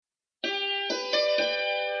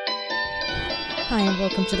Hi and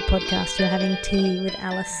welcome to the podcast. You're having tea with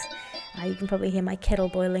Alice. You can probably hear my kettle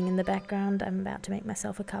boiling in the background. I'm about to make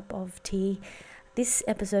myself a cup of tea. This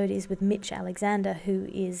episode is with Mitch Alexander, who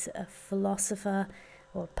is a philosopher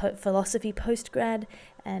or philosophy postgrad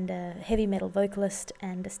and a heavy metal vocalist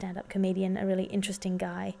and a stand-up comedian, a really interesting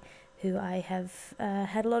guy who I have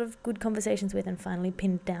had a lot of good conversations with and finally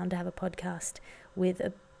pinned down to have a podcast with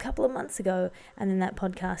a couple of months ago. And then that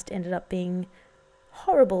podcast ended up being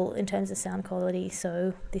horrible in terms of sound quality,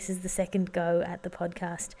 so this is the second go at the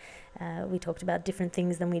podcast. We talked about different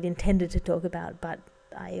things than we'd intended to talk about, but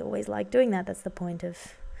I always like doing that. That's the point of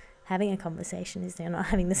having a conversation, is you're not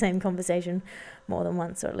having the same conversation more than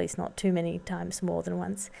once, or at least not too many times more than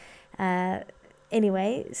once.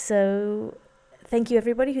 Anyway, so thank you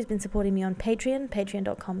everybody who's been supporting me on Patreon.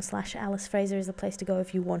 Patreon.com/Alice Fraser is the place to go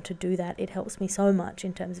if you want to do that. It helps me so much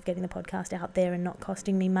in terms of getting the podcast out there and not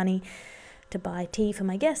costing me money to buy tea for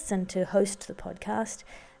my guests and to host the podcast.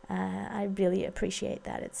 I really appreciate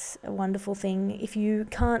that. It's a wonderful thing. If you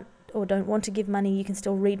can't or don't want to give money, you can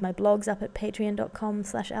still read my blogs up at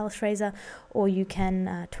patreon.com/Alice Fraser, or you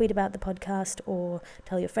can tweet about the podcast or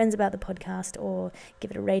tell your friends about the podcast or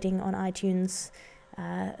give it a rating on iTunes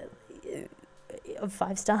of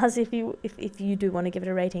 5 stars. If you do want to give it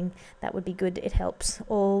a rating, that would be good. It helps.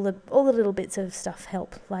 All the little bits of stuff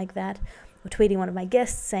help like that. Or tweeting one of my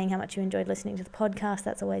guests saying how much you enjoyed listening to the podcast.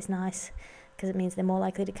 That's always nice because it means they're more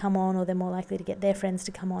likely to come on, or they're more likely to get their friends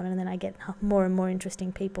to come on, and then I get more and more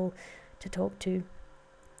interesting people to talk to.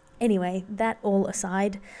 Anyway, that all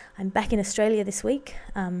aside, I'm back in Australia this week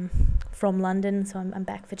from London, so I'm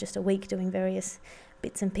back for just a week doing various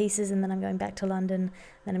bits and pieces, and then I'm going back to London,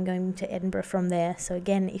 then I'm going to Edinburgh from there. So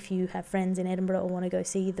again, if you have friends in Edinburgh or want to go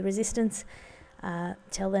see The Resistance,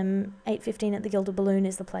 tell them 8:15 at the Gilded Balloon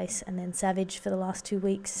is the place, and then Savage for the last 2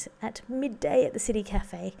 weeks at midday at the City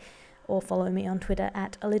Cafe, or follow me on Twitter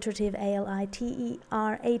at alliterative, ALITERATIVE.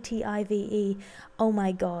 Oh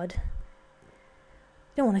my god.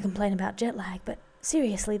 Don't want to complain about jet lag, but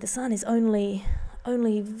seriously, the sun is only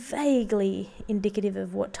vaguely indicative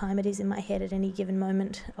of what time it is in my head at any given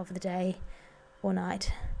moment of the day or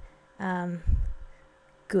night.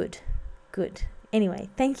 Good. Anyway,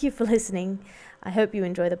 thank you for listening. I hope you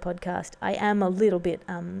enjoy the podcast. I am a little bit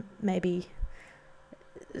maybe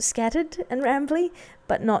scattered and rambly,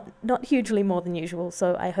 but not hugely more than usual,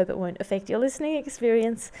 so I hope it won't affect your listening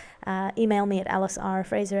experience. Email me at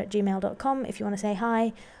alicefraser@gmail.com if you want to say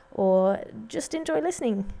hi, or just enjoy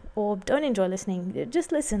listening, or don't enjoy listening,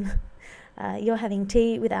 just listen. You're having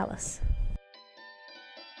tea with Alice.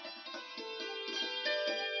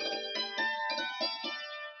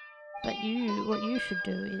 But what you should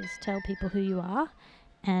do is tell people who you are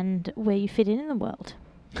and where you fit in the world.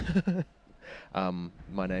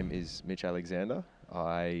 My name is Mitch Alexander.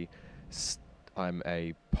 I'm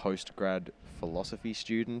a postgrad philosophy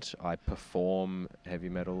student. I perform heavy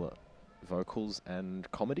metal vocals and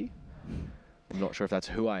comedy. I'm not sure if that's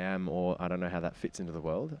who I am, or I don't know how that fits into the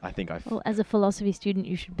world. I think Well, as a philosophy student,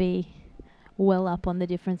 you should be well up on the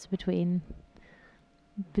difference between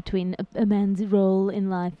a man's role in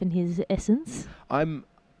life and his essence. I'm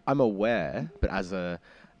aware, but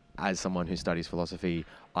as someone who studies philosophy,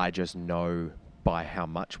 I just know by how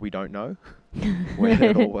much we don't know where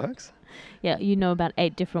it all works. Yeah, you know about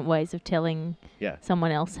 8 different ways of telling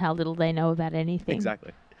someone else how little they know about anything.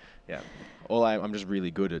 Exactly. Yeah. I'm just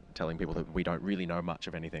really good at telling people that we don't really know much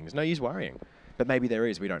of anything. There's no use worrying. But maybe there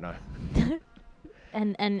is, we don't know.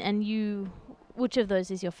 And you, which of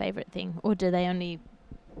those is your favourite thing? Or do they only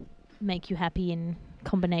make you happy in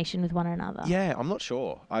combination with one another? Yeah, I'm not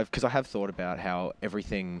sure. Because I have thought about how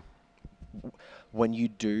everything, when you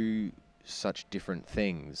do such different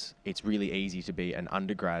things, it's really easy to be an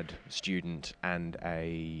undergrad student and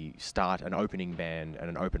start an opening band and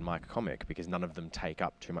an open mic comic, because none of them take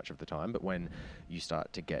up too much of the time. But when you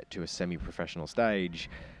start to get to a semi-professional stage,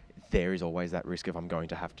 there is always that risk of I'm going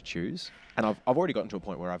to have to choose. And I've already gotten to a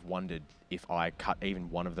point where I've wondered if I cut even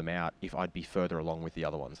one of them out, if I'd be further along with the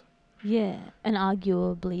other ones. Yeah, and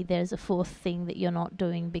arguably there's a 4th thing that you're not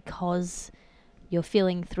doing because you're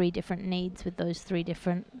filling 3 different needs with those 3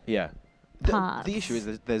 different parts. The issue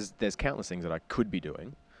is there's countless things that I could be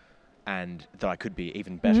doing and that I could be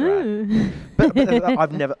even better at. But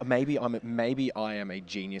I've never, maybe I am a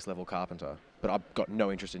genius level carpenter, but I've got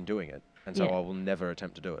no interest in doing it. And so I will never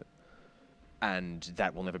attempt to do it. And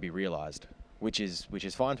that will never be realized, which is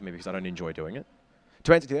fine for me because I don't enjoy doing it.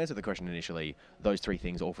 To answer the question initially, those 3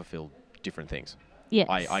 things all fulfill different things. Yes.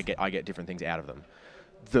 I get different things out of them.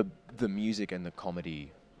 The music and the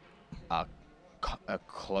comedy are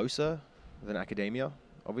closer than academia.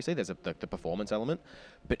 Obviously, there's the performance element,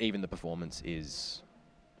 but even the performance is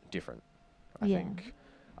different.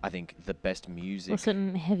 I think the best music... Well,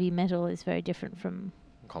 certain heavy metal is very different from...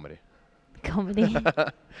 Comedy.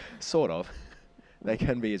 Sort of. They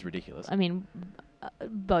can be as ridiculous. I mean,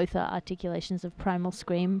 both are articulations of primal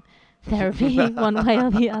scream therapy, one way or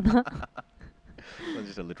the other. One's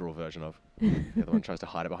just a literal version of. The other one tries to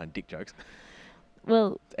hide it behind dick jokes.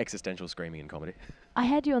 Well... It's existential screaming in comedy. I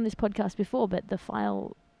had you on this podcast before, but the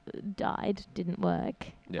file died, didn't work.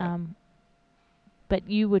 Yeah. But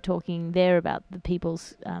you were talking there about the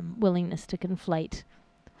people's willingness to conflate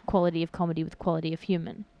quality of comedy with quality of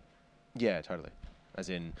human. Yeah, totally. As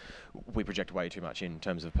in, we project way too much in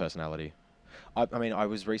terms of personality. I mean, I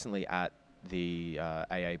was recently at the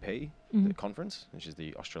AAP the conference, which is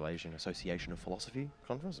the Australasian Association of Philosophy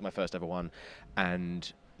conference. It's my first ever one. And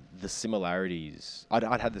the similarities...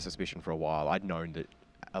 I'd had the suspicion for a while. I'd known that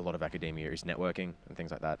a lot of academia is networking and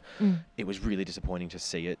things like that. It was really disappointing to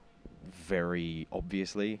see it very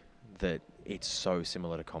obviously that it's so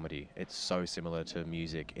similar to comedy. It's so similar to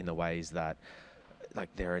music in the ways that, like,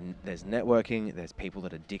 there's networking, there's people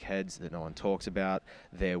that are dickheads that no one talks about.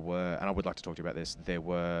 There were, and I would like to talk to you about this, there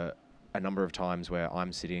were a number of times where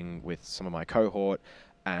I'm sitting with some of my cohort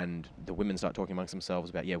and the women start talking amongst themselves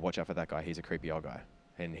about, yeah, watch out for that guy, he's a creepy old guy.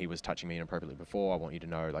 And he was touching me inappropriately before. I want you to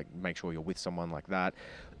know, like, make sure you're with someone like that.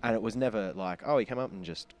 And it was never like, oh, he came up and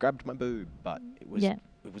just grabbed my boob. But it was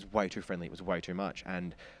way too friendly. It was way too much.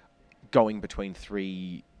 And going between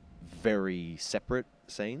three very separate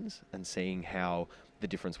scenes and seeing how the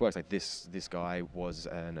difference works. Like, this guy was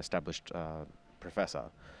an established professor.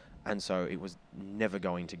 And so it was never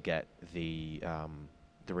going to get the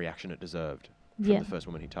reaction it deserved from the first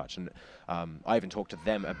woman he touched. And I even talked to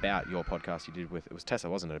them about your podcast you did with, it was Tessa,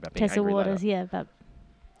 wasn't it? About being Tessa angry Waters, later. about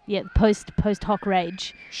post hoc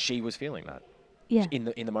rage. She was feeling that. Yeah.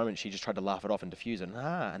 In the moment, she just tried to laugh it off and diffuse it.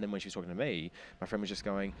 And then when she was talking to me, my friend was just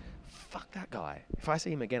going, fuck that guy. If I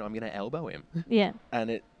see him again, I'm going to elbow him. Yeah.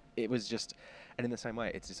 And it was just... And in the same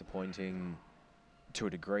way, it's disappointing to a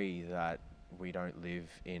degree that we don't live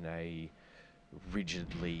in a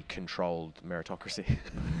rigidly controlled meritocracy,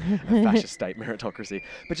 a fascist state meritocracy.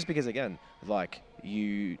 But just because, again, like,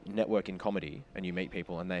 you network in comedy and you meet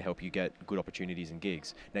people and they help you get good opportunities and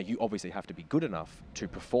gigs. Now, you obviously have to be good enough to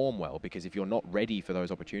perform well, because if you're not ready for those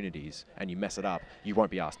opportunities and you mess it up, you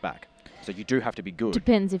won't be asked back. So you do have to be good.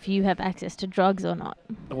 Depends if you have access to drugs or not.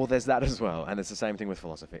 Well, there's that as well. And it's the same thing with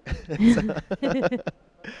philosophy. But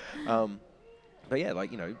yeah,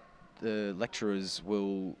 like, you know, the lecturers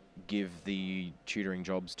will give the tutoring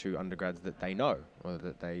jobs to undergrads that they know, or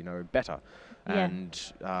that they know better. Yeah.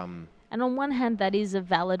 And on one hand, that is a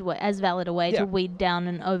valid way to weed down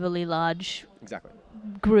an overly large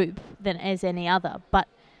group than as any other. But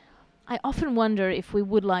I often wonder if we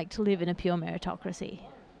would like to live in a pure meritocracy,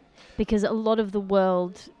 because a lot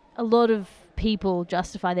of people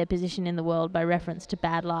justify their position in the world by reference to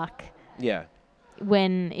bad luck. Yeah.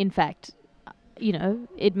 When in fact, you know,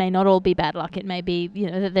 it may not all be bad luck. It may be, you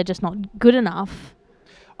know, that they're just not good enough.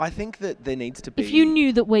 I think that there needs to be... If you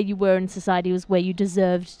knew that where you were in society was where you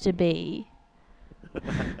deserved to be...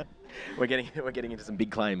 We're getting into some big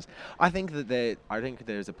claims. I think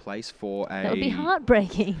there's a place for a... That would be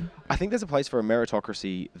heartbreaking. I think there's a place for a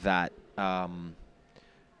meritocracy that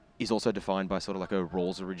is also defined by sort of like a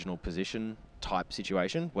Rawls original position type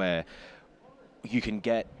situation, where you can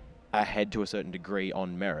get ahead to a certain degree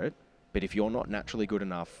on merit, but if you're not naturally good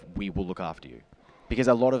enough, we will look after you. Because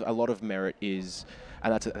a lot of merit is,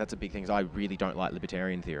 and that's a big thing, is I really don't like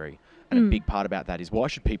libertarian theory. And a big part about that is, why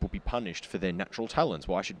should people be punished for their natural talents?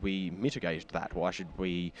 Why should we mitigate that? Why should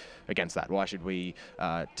we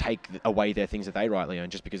take away their things that they rightly earn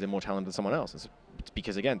just because they're more talented than someone else? It's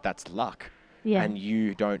because, again, that's luck. Yeah. And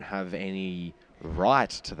you don't have any right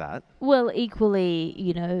to that. Well, equally,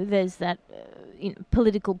 you know, there's that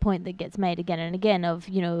political point that gets made again and again of,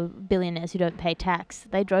 you know, billionaires who don't pay tax.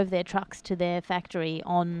 They drove their trucks to their factory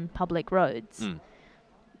on public roads.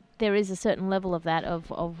 There is a certain level of that,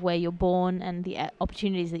 of where you're born and the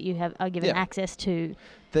opportunities that you are given access to.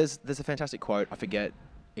 There's a fantastic quote. I forget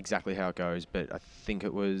exactly how it goes, but I think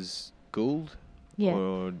it was Gould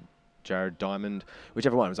or Jared Diamond,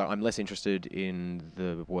 whichever one. It was like, I'm less interested in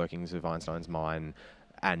the workings of Einstein's mind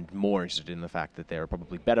and more interested in the fact that there are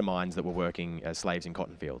probably better minds that were working as slaves in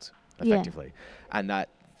cotton fields, effectively. And that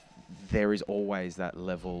there is always that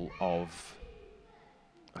level of,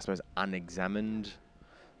 I suppose, unexamined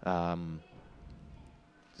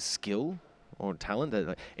skill or talent.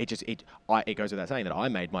 That it goes without saying that I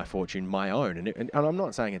made my fortune my own. And I'm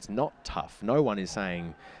not saying it's not tough. No one is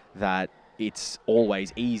saying that it's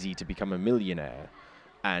always easy to become a millionaire.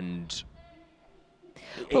 And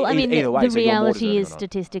Well, I mean, either way, the so you're more reality deserving is or not.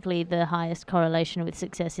 statistically the highest correlation with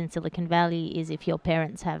success in Silicon Valley is if your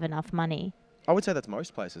parents have enough money. I would say that's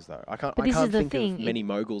most places, though. I But this is can't the think thing, of many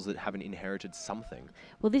moguls that haven't inherited something.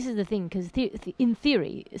 Well, this is the thing, because in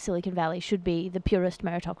theory, Silicon Valley should be the purest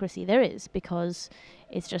meritocracy there is, because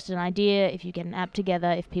it's just an idea. If you get an app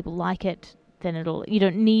together, if people like it, then you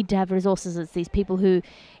don't need to have resources. It's these people who,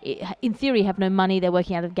 in theory, have no money. They're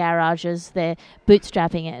working out of garages. They're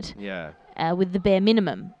bootstrapping it. Yeah. With the bare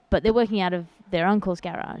minimum, but they're working out of their uncle's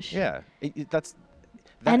garage. Yeah. That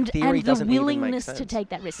and theory doesn't the even make willingness sense. to take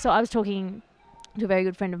that risk. So I was talking to a very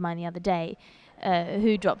good friend of mine the other day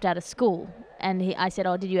who dropped out of school, and I said,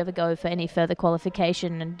 "Oh, did you ever go for any further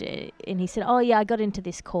qualification?" And he said, "Oh yeah, I got into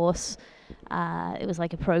this course. It was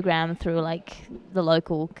like a program through like the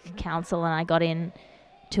local council, and I got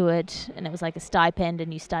into it, and it was like a stipend,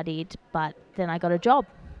 and you studied, but then I got a job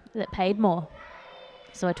that paid more,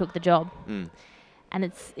 so I took the job." And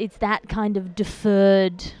it's that kind of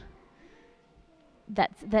deferred,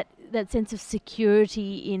 that sense of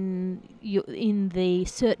security in the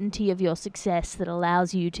certainty of your success that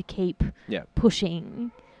allows you to keep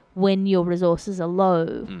pushing when your resources are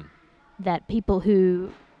low. That people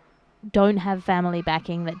who don't have family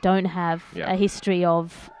backing, that don't have a history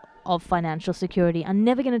of financial security, are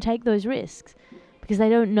never going to take those risks because they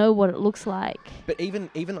don't know what it looks like. But even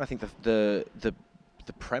I think the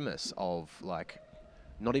premise of like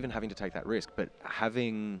not even having to take that risk, but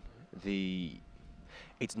having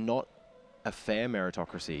it's not a fair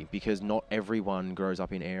meritocracy because not everyone grows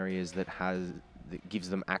up in areas that gives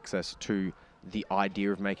them access to the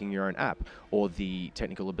idea of making your own app or the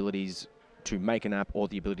technical abilities to make an app or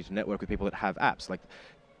the ability to network with people that have apps. Like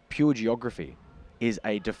pure geography is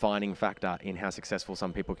a defining factor in how successful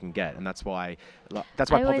some people can get, and that's why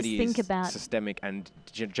poverty is systemic and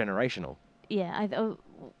generational.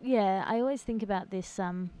 I always think about this.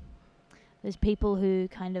 There's people who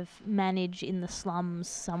kind of manage in the slums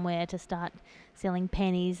somewhere to start selling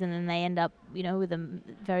pennies, and then they end up, with a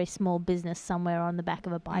very small business somewhere on the back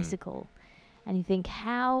of a bicycle. And you think,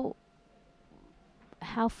 how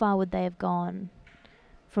far would they have gone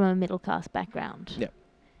from a middle class background? Yeah.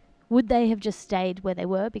 Would they have just stayed where they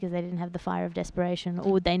were because they didn't have the fire of desperation,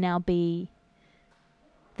 or would they now be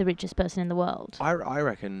the richest person in the world? I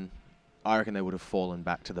reckon they would have fallen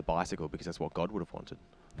back to the bicycle because that's what God would have wanted.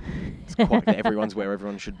 It's quite everyone's where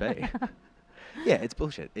everyone should be. Yeah, it's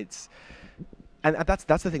bullshit. And that's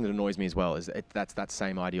the thing that annoys me as well, is that's that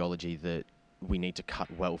same ideology that we need to cut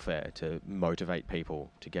welfare to motivate people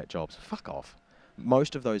to get jobs. Fuck off.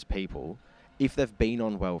 Most of those people, if they've been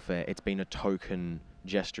on welfare, it's been a token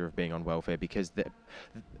gesture of being on welfare because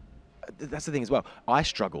that's the thing as well. I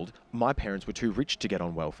struggled. My parents were too rich to get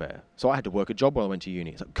on welfare, so I had to work a job while I went to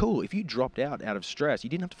uni. It's like, cool, if you dropped out of stress, you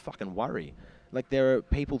didn't have to fucking worry. Like, there are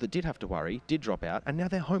people that did have to worry, did drop out, and now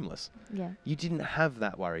they're homeless. Yeah. You didn't have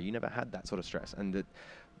that worry. You never had that sort of stress. And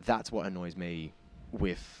that's what annoys me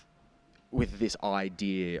with this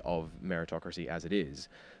idea of meritocracy as it is.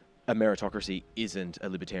 A meritocracy isn't a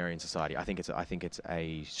libertarian society. I think it's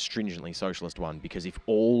a stringently socialist one, because if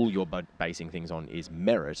all you're basing things on is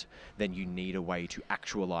merit, then you need a way to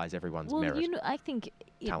actualize everyone's merit. Well, I think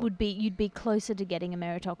you'd be closer to getting a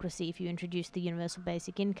meritocracy if you introduced the universal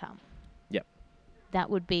basic income. Yep. That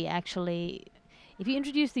would be actually, if you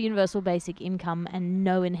introduce the universal basic income and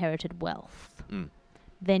no inherited wealth,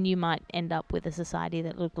 then you might end up with a society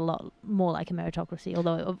that looked a lot more like a meritocracy.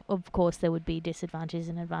 Although, of course, there would be disadvantages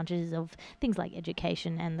and advantages of things like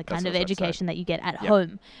education and the kind of education that you get at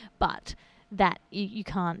home. But that you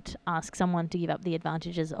can't ask someone to give up the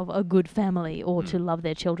advantages of a good family or to love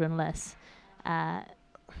their children less.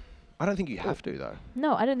 I don't think you have to, though.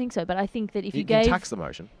 No, I don't think so. But I think that if you can tax the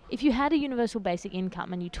motion. If you had a universal basic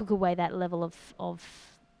income and you took away that level of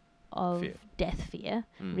fear. Death fear,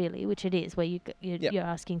 really, which it is, where you're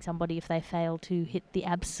asking somebody if they fail to hit the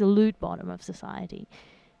absolute bottom of society,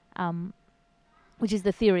 which is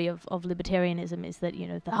the theory of libertarianism, is that,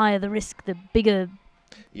 the higher the risk, the bigger,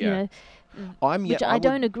 which I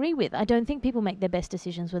don't agree with. I don't think people make their best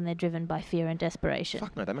decisions when they're driven by fear and desperation.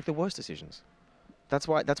 Fuck no, they make the worst decisions. That's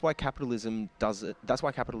why capitalism does it. That's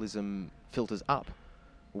why capitalism filters up.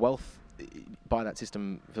 Wealth by that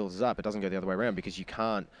system filters up. It doesn't go the other way around, because you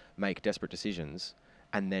can't make desperate decisions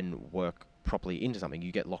and then work properly into something.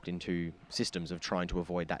 You get locked into systems of trying to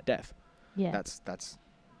avoid that death. Yeah. That's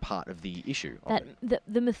part of the issue.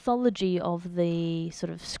 The mythology of the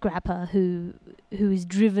sort of scrapper who is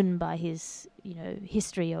driven by his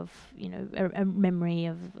history of a memory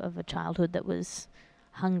of a childhood that was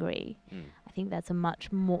hungry. I think that's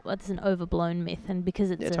it's an overblown myth, and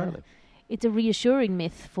because it's it's a reassuring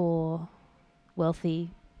myth for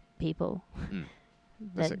wealthy people.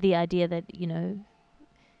 That's The idea that,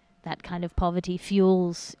 that kind of poverty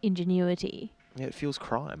fuels ingenuity. Yeah, it fuels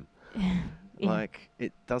crime. Yeah. Like,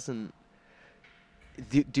 it doesn't...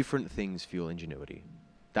 different things fuel ingenuity.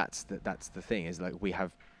 That's the thing, is like we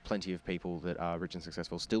have plenty of people that are rich and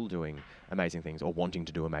successful still doing amazing things or wanting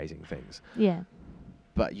to do amazing things. Yeah.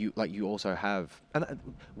 But you also have... And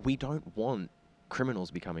we don't want criminals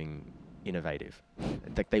becoming innovative.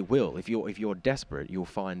 Like, they will. If you're desperate, you'll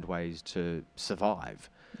find ways to survive.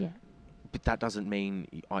 Yeah. But that doesn't mean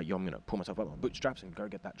I'm going to pull myself up on bootstraps and go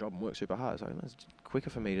get that job and work super hard. So it's quicker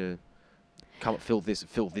for me to fill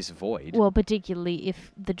this void. Well, particularly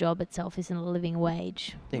if the job itself isn't a living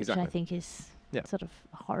wage, Exactly. which I think is Yeah. sort of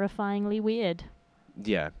horrifyingly weird.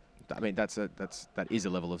 Yeah, I mean that is a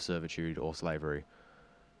level of servitude or slavery,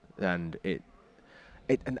 and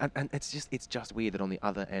it's just weird that on the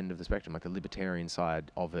other end of the spectrum, like the libertarian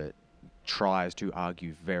side of it, tries to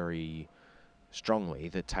argue very strongly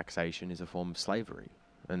that taxation is a form of slavery,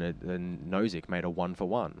 and Nozick made a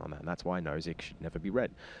 1-for-1 on that, and that's why Nozick should never be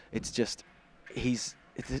read. It's just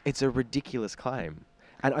it's a ridiculous claim,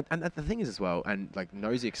 and the thing is as well, and like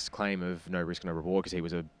Nozick's claim of no risk, no reward, because he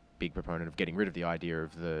was a big proponent of getting rid of the idea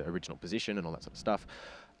of the original position and all that sort of stuff.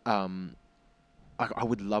 I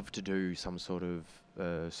would love to do some sort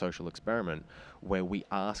of social experiment where we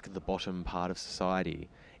ask the bottom part of society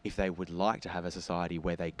if they would like to have a society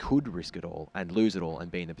where they could risk it all and lose it all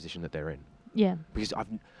and be in the position that they're in. Yeah. Because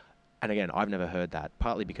I've never heard that,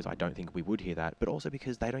 partly because I don't think we would hear that, but also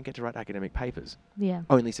because they don't get to write academic papers. Yeah.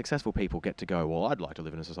 Only successful people get to go, well, I'd like to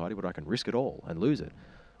live in a society where I can risk it all and lose it.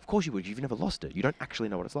 Of course you would. You've never lost it. You don't actually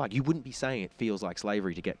know what it's like. You wouldn't be saying it feels like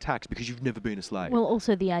slavery to get taxed because you've never been a slave. Well,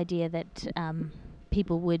 also the idea that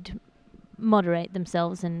people would moderate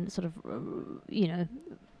themselves and sort of,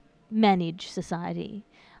 manage society.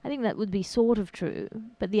 I think that would be sort of true,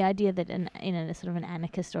 but the idea that in a sort of an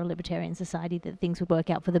anarchist or a libertarian society that things would work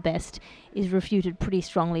out for the best is refuted pretty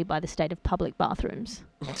strongly by the state of public bathrooms.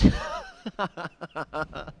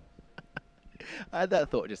 I had that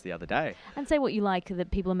thought just the other day. And say what you like, that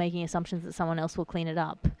people are making assumptions that someone else will clean it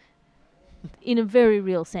up. In a very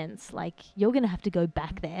real sense, like, you're going to have to go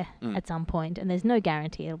back there at some point, and there's no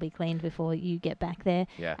guarantee it'll be cleaned before you get back there.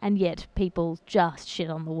 Yeah. And yet people just shit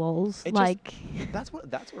on the walls. That's what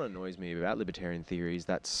annoys me about libertarian theories,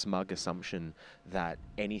 that smug assumption that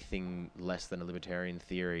anything less than a libertarian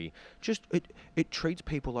theory it treats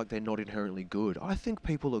people like they're not inherently good. I think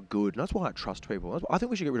people are good, and that's why I trust people. I think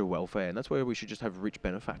we should get rid of welfare, and that's why we should just have rich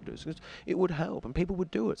benefactors, because it would help, and people would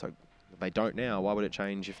do it. So they don't now. Why would it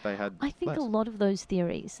change if they had I think less? a lot of those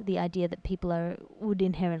theories, the idea that people would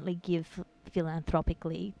inherently give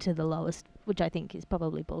philanthropically to the lowest, which I think is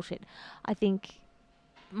probably bullshit. I think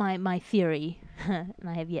my theory, and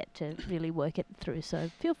I have yet to really work it through,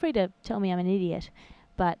 so feel free to tell me I'm an idiot,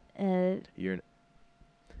 but You're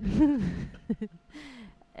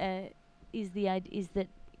is that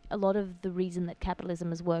a lot of the reason that capitalism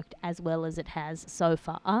has worked as well as it has so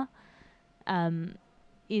far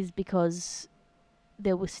is because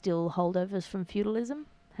there were still holdovers from feudalism.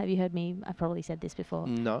 Have you heard me? I've probably said this before.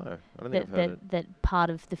 No, I don't think I've heard it. That part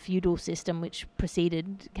of the feudal system which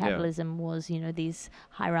preceded capitalism was, these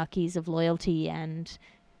hierarchies of loyalty and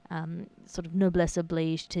sort of noblesse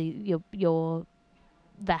oblige to your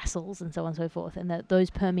vassals and so on and so forth, and that those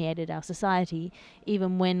permeated our society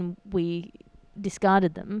even when we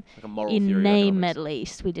discarded them. Like a moral in theory name economics. at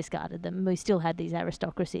least we discarded them. We still had these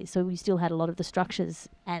aristocracies, so we still had a lot of the structures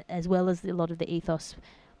as well as a lot of the ethos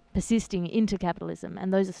persisting into capitalism,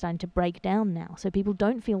 and those are starting to break down now, so people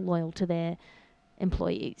don't feel loyal to their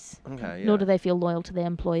employees, nor do they feel loyal to their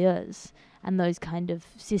employers, and those kind of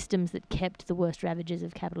systems that kept the worst ravages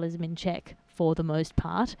of capitalism in check for the most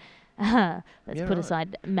part. Let's put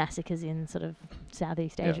aside massacres in sort of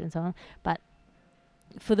Southeast Asia and so on, but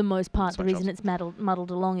for the most part, the reason it's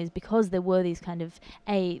muddled along is because there were these kind of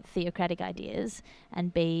A, theocratic ideas,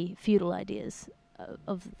 and B, feudal ideas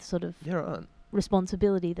of sort of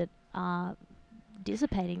responsibility that are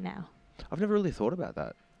dissipating now. I've never really thought about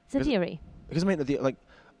that. It's a theory. Because I mean,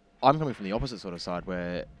 I'm coming from the opposite sort of side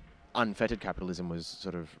where unfettered capitalism was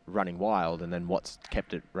sort of running wild, and then what's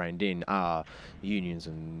kept it reined in are unions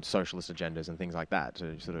and socialist agendas and things like that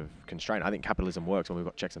to sort of constrain. I think capitalism works when we've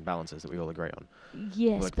got checks and balances that we all agree on.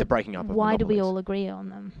 Yes, like the breaking up of why do we monopolies. all agree on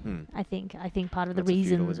them? I think part of That's the a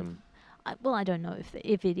reason. feudalism. I don't know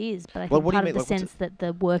if it is, but I Well, think what do you part of mean? the sense that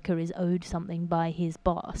the worker is owed something by his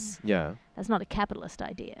boss. Yeah. That's not a capitalist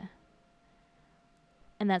idea.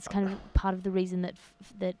 And that's kind of part of the reason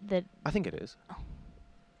that I think it is.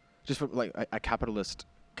 Just for like a capitalist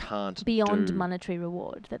can't beyond do... monetary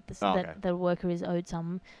reward, that okay. that the worker is owed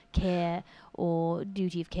some care or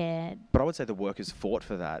duty of care. But I would say the workers fought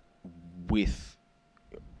for that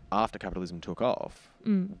after capitalism took off,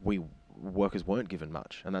 workers weren't given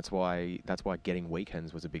much, and that's why getting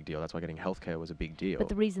weekends was a big deal. That's why getting healthcare was a big deal. But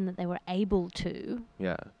the reason that they were able to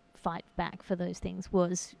fight back for those things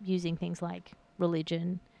was using things like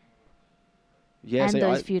religion and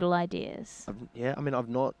those feudal ideas. I've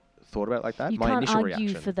not thought about it like that. You My can't initial argue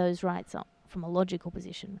reaction, for those rights from a logical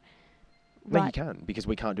position. No, right. you can, because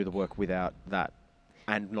we can't do the work without that.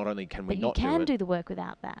 And not only can we but not you can do it... do the work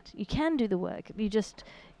without that. You can do the work. You just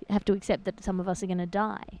have to accept that some of us are going to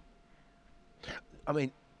die. I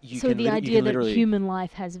mean, so the idea that human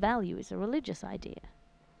life has value is a religious idea.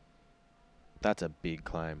 That's a big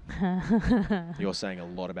claim. You're saying a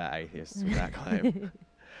lot about atheists with that claim.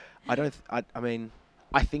 I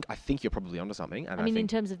think you're probably onto something. And I mean, in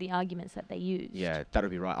terms of the arguments that they used. Yeah, that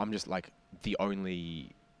would be right. I'm just like, the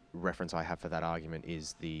only reference I have for that argument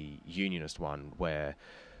is the unionist one, where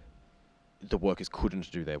the workers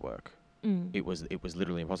couldn't do their work. It was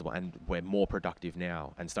literally impossible, and we're more productive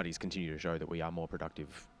now, and studies continue to show that we are more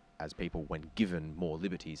productive as people when given more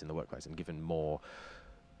liberties in the workplace and given more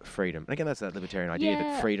freedom. And again, that's that libertarian idea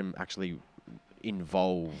that freedom actually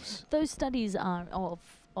involves... Those studies are of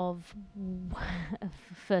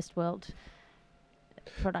first world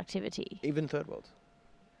productivity. Even third world.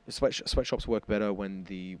 Sweatshops work better when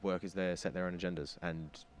the workers there set their own agendas, and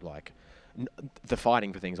like the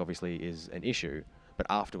fighting for things obviously is an issue, but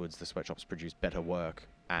afterwards the sweatshops produce better work,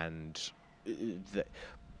 and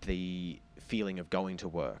the feeling of going to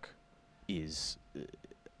work is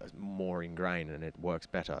more ingrained, and it works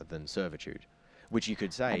better than servitude, which you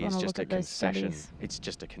could say is just a concession. It's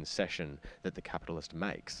just a concession that the capitalist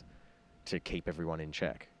makes to keep everyone in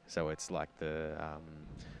check. So it's like the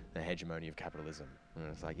hegemony of capitalism. And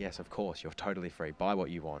it's like, yes, of course, you're totally free. Buy what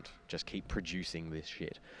you want. Just keep producing this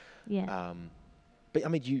shit. Yeah. But I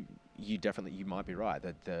mean, you might be right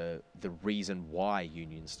that the reason why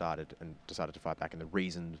unions started and decided to fight back, and the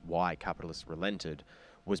reason why capitalists relented,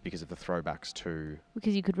 was because of the throwbacks to...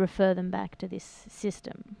 Because you could refer them back to this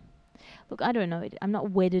system. Look, I don't know. I'm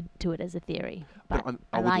not wedded to it as a theory, but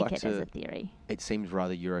I like it as a theory. It seems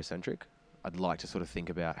rather Eurocentric. I'd like to sort of think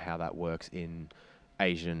about how that works in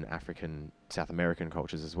Asian, African, South American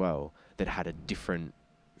cultures as well, that had a different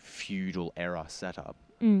feudal era setup,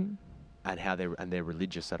 and how their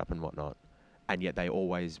religious setup and whatnot, and yet they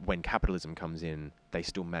always, when capitalism comes in, they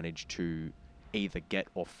still manage to either get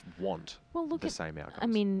or want the same outcomes. I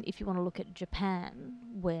mean, if you want to look at Japan,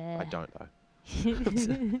 where... I don't, though.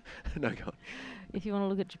 No, go on. If you want to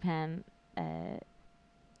look at Japan,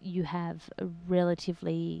 you have a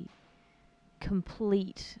relatively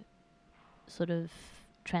complete sort of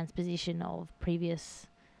transposition of previous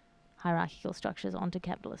hierarchical structures onto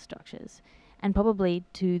capitalist structures, and probably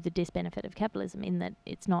to the disbenefit of capitalism, in that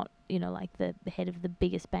it's not, like the head of the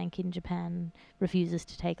biggest bank in Japan refuses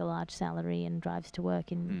to take a large salary and drives to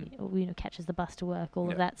work catches the bus to work,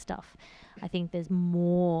 all of that stuff. I think there's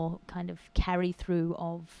more kind of carry through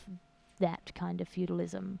of that kind of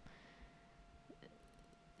feudalism,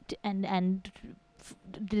 and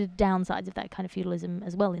the downsides of that kind of feudalism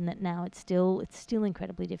as well, in that now it's still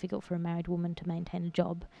incredibly difficult for a married woman to maintain a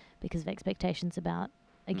job because of expectations about,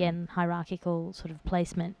 again, hierarchical sort of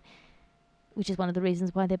placement, which is one of the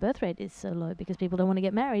reasons why their birth rate is so low, because people don't want to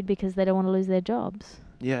get married because they don't want to lose their jobs.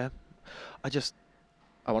 Yeah.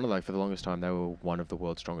 I wonder, like, for the longest time, they were one of the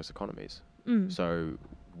world's strongest economies. So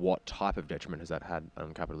what type of detriment has that had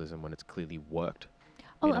on capitalism when it's clearly worked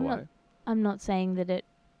in a way? I'm not saying that it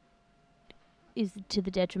is to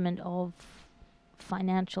the detriment of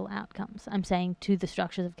financial outcomes. I'm saying to the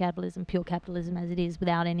structures of capitalism, pure capitalism as it is,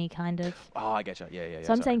 without any kind of... Oh, I get you. Yeah.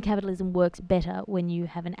 So I'm saying capitalism works better when you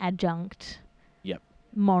have an adjunct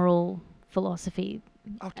moral philosophy.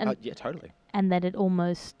 Yeah, totally. And that it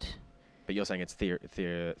almost... But you're saying it's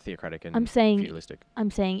theocratic and feudalistic.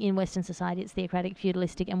 I'm saying in Western society it's theocratic,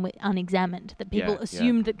 feudalistic, and unexamined. That people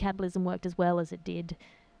assumed that capitalism worked as well as it did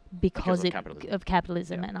because of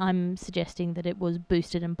capitalism. And I'm suggesting that it was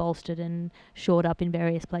boosted and bolstered and shored up in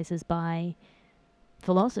various places by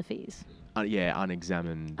philosophies.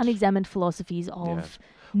 Unexamined philosophies of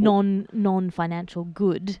non-financial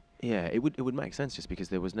good. Yeah, it would make sense, just because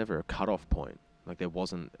there was never a cut-off point. Like, there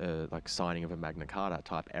wasn't a signing of a Magna Carta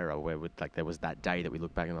type era where there was that day that we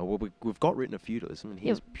look back and we've got rid of feudalism and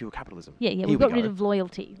here's pure capitalism. Yeah, we've got rid of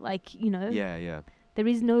loyalty. Yeah. There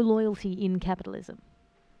is no loyalty in capitalism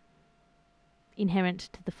inherent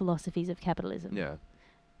to the philosophies of capitalism. Yeah.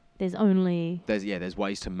 There's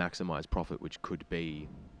ways to maximize profit, which could be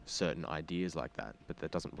certain ideas like that, but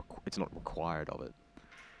that doesn't. It's not required of it.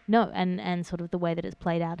 No, and sort of the way that it's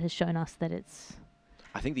played out has shown us that it's.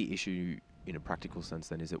 I think the issue, in a practical sense,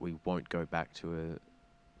 then, is that we won't go back to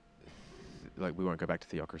we won't go back to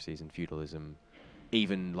theocracies and feudalism,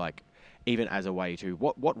 even as a way to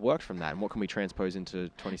what worked from that and what can we transpose into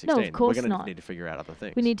 2016. No, of course We're going not. to need to figure out other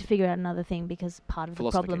things. We need to figure out another thing, because part of the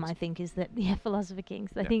Philosopher problem, kings. I think, is that Philosopher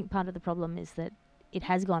Kings. I Yeah. think part of the problem is that it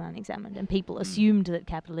has gone unexamined, and people assumed that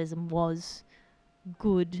capitalism was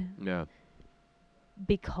good Yeah.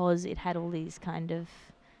 because it had all these kind of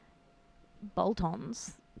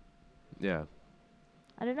bolt-ons. Yeah.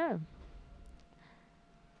 I don't know.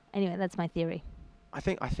 Anyway, that's my theory. I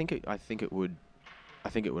think it would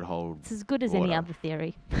hold. It's as good as any water. other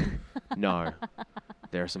theory. No.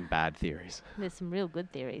 There are some bad theories. There's some real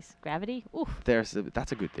good theories. Gravity? Oof. That's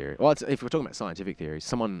a good theory. Well, if we're talking about scientific theories,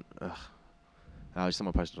 someone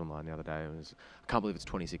posted online the other day. I can't believe it's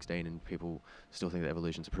 2016 and people still think that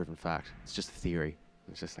evolution's a proven fact. It's just a theory.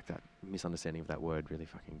 It's just like that misunderstanding of that word really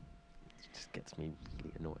fucking just gets me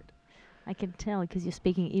really annoyed. I can tell because you're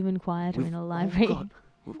speaking even quieter in a library.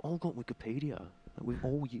 We've all got Wikipedia.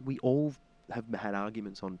 We all have had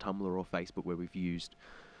arguments on Tumblr or Facebook where we've used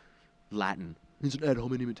Latin. It's an ad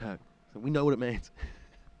hominem attack. So we know what it means.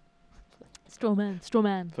 Straw man.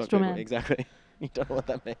 Exactly. You don't know what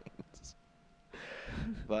that means.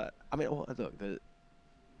 But I mean, look,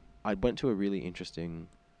 I went to a really interesting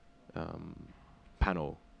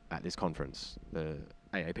panel at this conference, the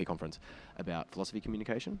AAP conference, about philosophy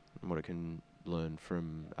communication and what it can learn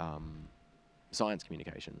from science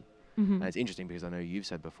communication. Mm-hmm. And it's interesting because I know you've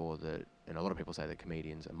said before that, and a lot of people say that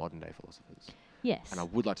comedians are modern day philosophers. Yes. And I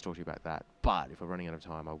would like to talk to you about that. But if we're running out of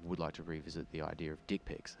time, I would like to revisit the idea of dick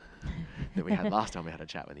pics that we had last time we had a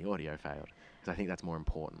chat when the audio failed. Because I think that's more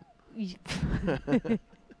important.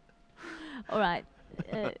 All right.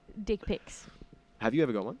 Dick pics. Have you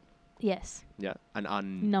ever got one? Yes. Yeah.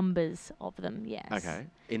 Numbers of them, yes. Okay.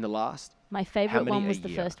 In the last... My favourite many one was a the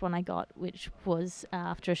year? first one I got, which was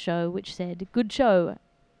after a show which said, "Good show!" !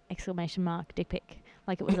 Dick pic.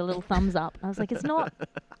 Like it was a little thumbs up. I was like, it's not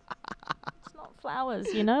flowers,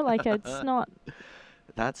 like it's not.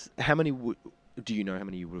 That's... How many do you know how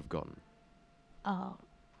many you would have gotten? Oh,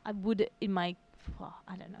 I would in my,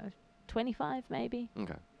 I don't know, 25 maybe.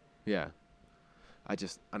 Okay. Yeah. I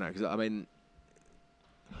know, because I mean...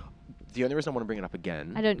 The only reason I want to bring it up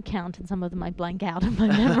again... I don't count, and some of them I blank out of my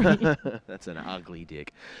memory. That's an ugly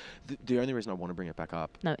dick. The only reason I want to bring it back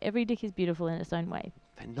up... No, every dick is beautiful in its own way.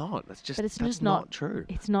 They're not. That's just not true.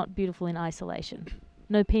 It's not beautiful in isolation.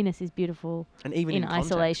 No penis is beautiful and even in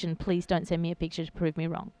isolation. Please don't send me a picture to prove me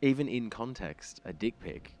wrong. Even in context, a dick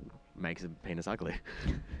pic makes a penis ugly.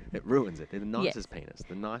 It ruins it. They're the nicest penis.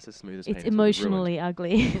 The nicest, smoothest penis. It's emotionally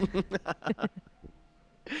ugly.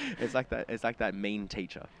 It's like that mean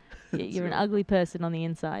teacher. Yeah, you're an ugly person on the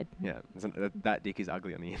inside. Yeah, that dick is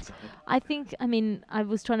ugly on the inside. I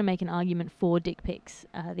was trying to make an argument for dick pics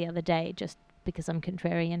the other day, just because I'm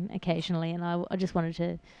contrarian occasionally, and I just wanted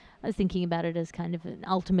to... I was thinking about it as kind of an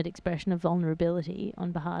ultimate expression of vulnerability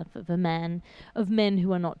on behalf of men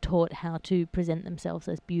who are not taught how to present themselves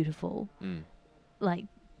as beautiful. Mm.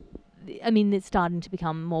 It's starting to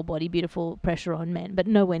become more body beautiful pressure on men, but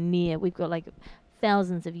nowhere near. We've got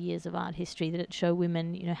thousands of years of art history that show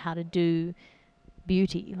women, how to do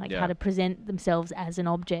beauty, how to present themselves as an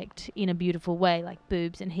object in a beautiful way, like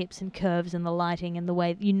boobs and hips and curves and the lighting and the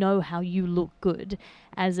way how you look good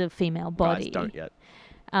as a female body. Guys don't yet.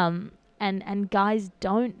 And guys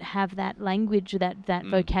don't have that language, that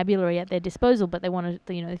vocabulary at their disposal, but they want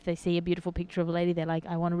to, if they see a beautiful picture of a lady, they're like,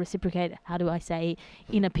 I want to reciprocate. How do I say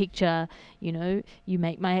in a picture, you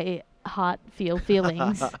make my heart feel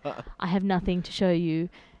feelings. I have nothing to show you.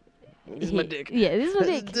 This is my dick. Yeah, this is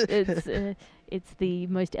my dick. It's the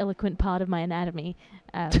most eloquent part of my anatomy.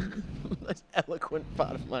 Most eloquent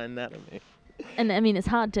part of my anatomy. And it's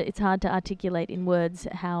hard to articulate in words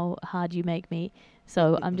how hard you make me.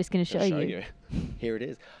 So I'm just going to show you. Here it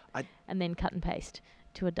is. And then cut and paste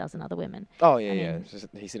to a dozen other women. Oh yeah.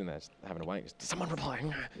 He's sitting there just having a wank. Is someone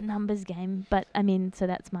replying? Numbers game, but so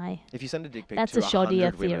that's my. If you send a dick pic that's to a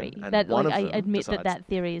shoddier theory. I admit decides that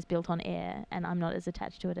theory is built on air, and I'm not as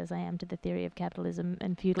attached to it as I am to the theory of capitalism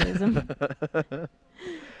and feudalism.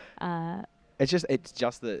 It's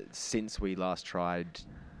just that since we last tried,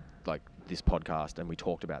 this podcast, and we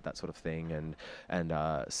talked about that sort of thing, and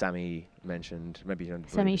Sammy mentioned, maybe you don't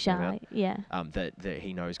Sammy Shah, yeah, that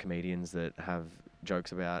he knows comedians that have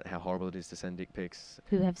jokes about how horrible it is to send dick pics.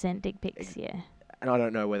 Who have sent dick pics, yeah. And I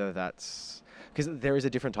don't know whether that's because there is a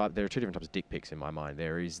different type. There are two different types of dick pics in my mind.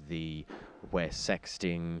 There is the we're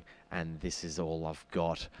sexting and this is all I've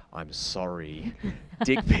got, I'm sorry,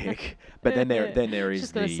 dick pic. But then there is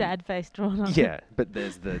just got a sad face drawn on yeah, but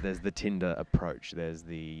there's the Tinder approach. There's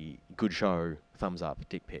the good show, thumbs up,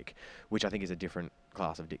 dick pic, which I think is a different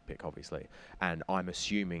class of dick pic, obviously. And I'm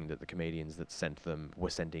assuming that the comedians that sent them were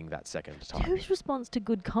sending that second type. Whose response to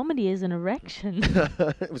good comedy is an erection?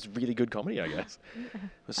 It was really good comedy, I guess. It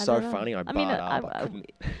was I so don't know. funny. I couldn't.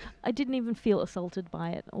 I didn't even feel assaulted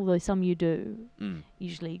by it, although some you do. Mm.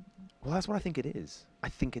 Usually, Well, that's what I think it is. I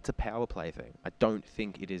think it's a power play thing. I don't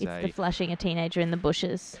think it is it's the flashing a teenager in the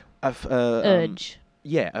bushes urge.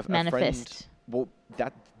 Yeah, manifest. Well,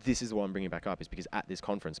 this is what I'm bringing back up is because at this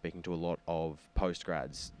conference, speaking to a lot of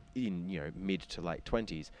postgrads in mid to late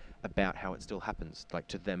 20s about how it still happens, like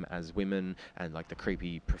to them as women, and like the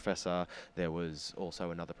creepy professor. There was also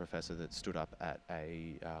another professor that stood up at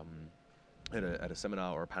a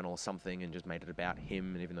seminar or a panel or something and just made it about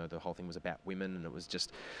him, and even though the whole thing was about women, and it was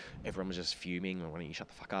just everyone was just fuming, why don't you shut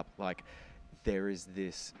the fuck up? Like there is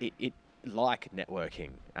this it like networking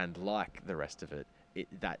and like the rest of it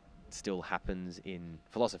that still happens in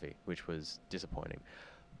philosophy, which was disappointing.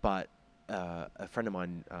 But a friend of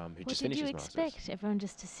mine who just finished his masters. What did you expect? Everyone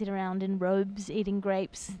just to sit around in robes, eating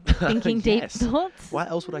grapes, thinking deep thoughts? Why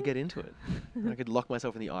else would I get into it? I could lock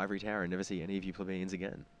myself in the ivory tower and never see any of you plebeians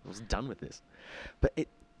again. I was done with this. But it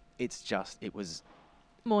was...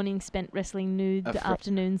 Morning spent wrestling nude,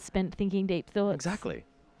 afternoon spent thinking deep thoughts. Exactly.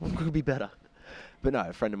 What could be better? But no,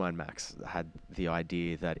 a friend of mine, Max, had the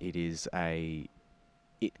idea that it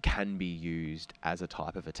can be used as a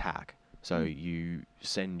type of attack. So you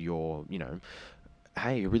send your,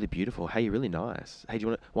 hey, you're really beautiful. Hey, you're really nice. Hey,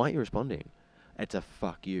 why aren't you responding? It's a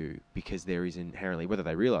fuck you, because there is inherently, whether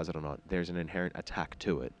they realize it or not, there's an inherent attack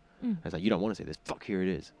to it. It's like, you don't want to see this. Fuck, here it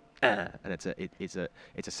is. And it's a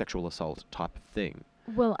sexual assault type of thing.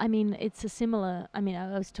 Well, I mean, it's a similar. I mean,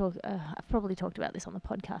 I've probably talked about this on the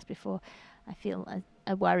podcast before. I feel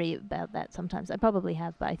I worry about that sometimes. I probably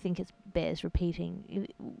have, but I think it bears repeating,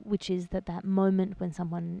 which is that moment when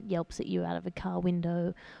someone yelps at you out of a car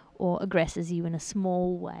window, or aggresses you in a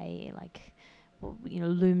small way, like,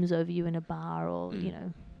 looms over you in a bar, or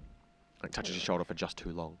Like touches your shoulder for just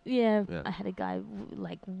too long. Yeah. I had a guy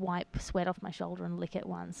wipe sweat off my shoulder and lick it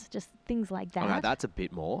once. Just things like that. Okay, that's a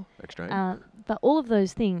bit more extreme. But all of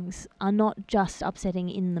those things are not just upsetting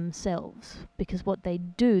in themselves, because what they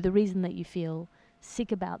do, the reason that you feel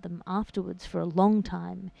sick about them afterwards for a long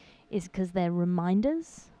time, is because they're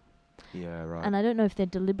reminders. Yeah, right. And I don't know if they're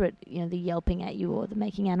deliberate, the yelping at you, or the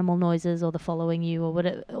making animal noises, or the following you, or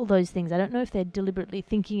whatever, all those things. I don't know if they're deliberately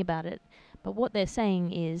thinking about it, but what they're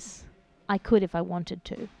saying is, I could if I wanted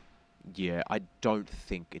to. Yeah, I don't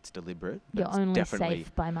think it's deliberate. You're only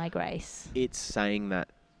safe by my grace. It's saying that,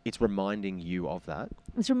 it's reminding you of that.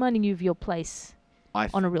 It's reminding you of your place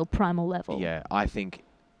on a real primal level. Yeah, I think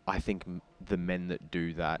the men that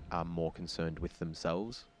do that are more concerned with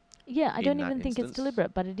themselves. Yeah, I don't even think it's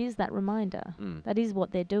deliberate, but it is that reminder. That is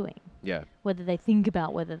what they're doing. Yeah. Whether they think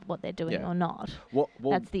about what they're doing or not.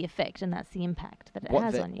 That's the effect and that's the impact that it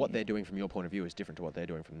has on you. What they're doing from your point of view is different to what they're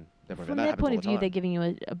doing from their point of view. From their point of view, they're giving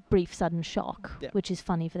you a brief, sudden shock, which is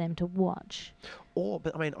funny for them to watch.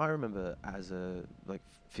 But I mean, I remember as a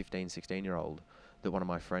 15, 16-year-old that one of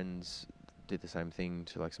my friends did the same thing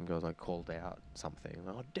to some girls, called out something.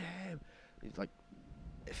 Oh, damn. It's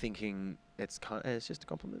thinking it's just a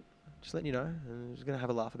compliment. Just letting you know, and I was going to have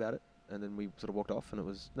a laugh about it. And then we sort of walked off, and it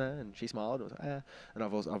was, and she smiled. It was And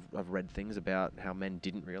I've read things about how men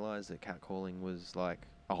didn't realise that catcalling was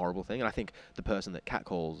a horrible thing. And I think the person that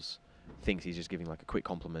catcalls thinks he's just giving a quick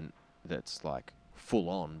compliment that's full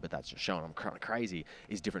on, but that's just showing I'm kind of crazy,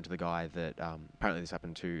 is different to the guy that apparently this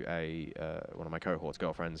happened to one of my cohort's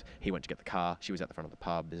girlfriends. He went to get the car. She was at the front of the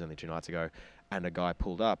pub. This was only 2 nights ago, and a guy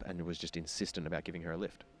pulled up and was just insistent about giving her a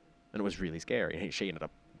lift, and it was really scary. And she ended up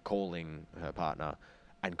calling her partner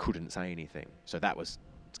and couldn't say anything. So that was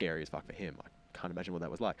scary as fuck for him. I can't imagine what that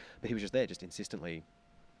was like. But he was just there, just insistently,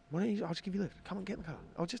 I'll just give you a lift. Come on, get in the car.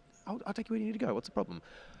 I'll take you where you need to go. What's the problem?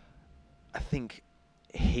 I think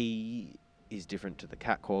he is different to the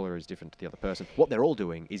catcaller, is different to the other person. What they're all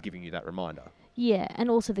doing is giving you that reminder. Yeah, and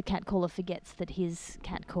also the catcaller forgets that his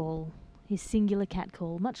singular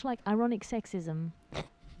catcall, much like ironic sexism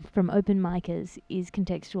from open micers, is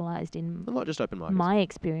contextualized in not just open micers. My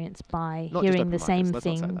experience by hearing the same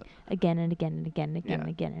thing again and again and again and again and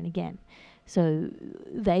again and again. So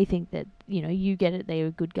they think that, you get it, they're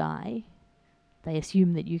a good guy. They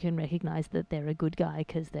assume that you can recognize that they're a good guy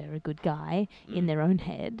because they're a good guy in their own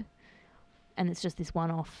head. And it's just this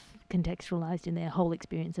one-off contextualized in their whole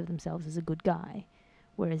experience of themselves as a good guy.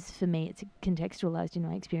 Whereas for me, it's contextualized in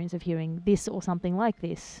my experience of hearing this or something like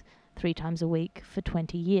this 3 times a week for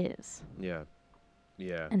 20 years. Yeah.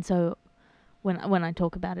 Yeah. And so when I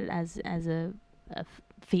talk about it as a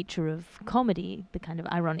feature of comedy, the kind of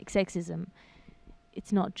ironic sexism,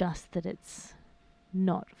 it's not just that it's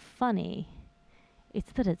not funny,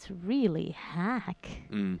 it's that it's really hack.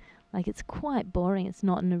 Like, it's quite boring. It's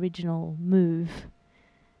not an original move.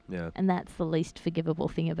 Yeah. And that's the least forgivable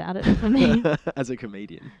thing about it for me. As a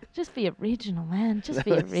comedian. Just be original, man. Just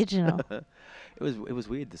be original. It was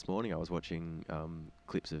weird this morning. I was watching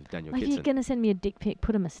clips of Daniel Like, Kitson. you're going to send me a dick pic,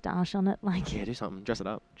 put a moustache on it. Like, Yeah, do something. Dress it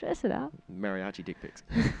up. dress it up. Mariachi dick pics.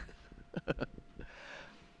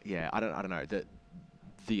 Yeah, I don't know.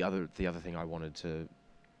 The other thing I wanted to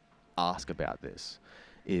ask about this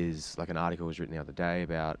is, like, an article was written the other day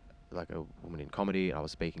about, like, a woman in comedy, and I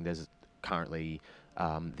was speaking. There's currently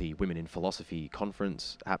the Women in Philosophy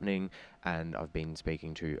conference happening, and I've been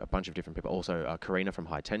speaking to a bunch of different people. Also, Karina from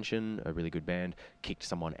High Tension, a really good band, kicked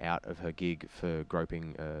someone out of her gig for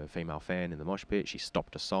groping a female fan in the mosh pit. She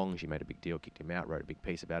stopped a song, she made a big deal, kicked him out, wrote a big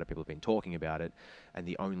piece about it. People have been talking about it, and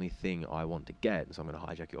the only thing I want to get, so I'm going to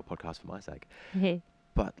hijack your podcast for my sake,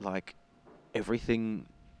 but, like, everything,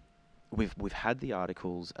 we've had the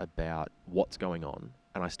articles about what's going on,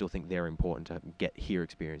 and I still think they're important to hear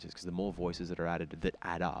experiences, because the more voices that are added that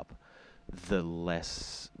add up, the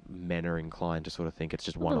less men are inclined to sort of think it's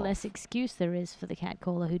just one-off. The less excuse there is for the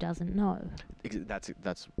catcaller who doesn't know. That's it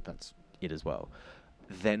as well.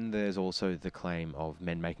 Then there's also the claim of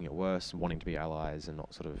men making it worse, wanting to be allies, and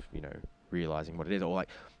not sort of, realizing what it is. Or, like,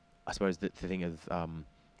 I suppose the thing of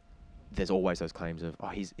there's always those claims of, oh,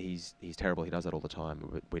 he's terrible, he does that all the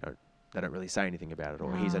time. They don't really say anything about it,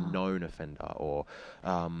 or he's a known offender, or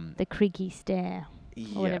the creaky stare,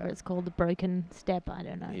 or whatever it's called, the broken step. I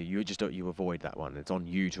don't know. Yeah, you avoid that one. It's on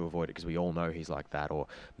you to avoid it, because we all know he's like that. Or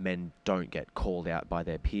men don't get called out by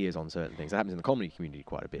their peers on certain things. That happens in the comedy community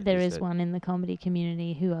quite a bit. There is one in the comedy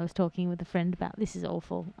community who I was talking with a friend about. This is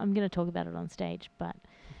awful. I'm going to talk about it on stage, but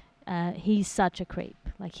he's such a creep.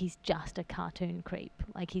 Like, he's just a cartoon creep.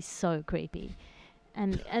 Like, he's so creepy.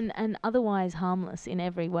 And otherwise harmless in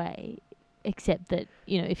every way, except that,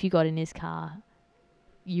 if you got in his car,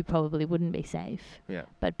 you probably wouldn't be safe. Yeah.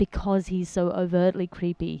 But because he's so overtly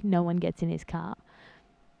creepy, no one gets in his car.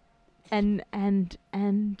 And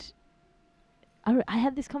I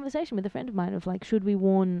had this conversation with a friend of mine of, like, should we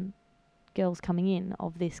warn girls coming in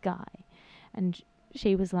of this guy? And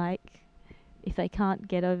she was like, if they can't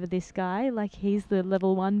get over this guy, like, he's the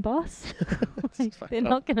level 1 boss, like, they're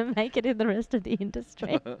not going to make it in the rest of the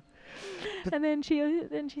industry. And then she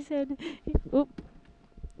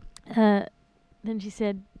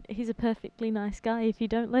said, he's a perfectly nice guy if you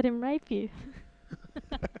don't let him rape you.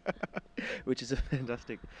 Which is a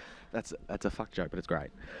fantastic, that's a fuck joke, but it's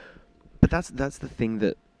great. But that's the thing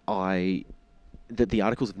that the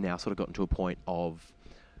articles have now sort of gotten to a point of,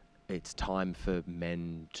 it's time for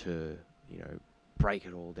men to, break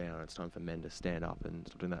it all down. It's time for men to stand up and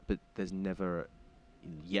stop doing that. But there's never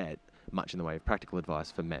yet much in the way of practical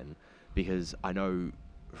advice for men, because I know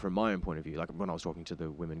from my own point of view, like when I was talking to the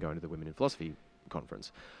women going to the Women in Philosophy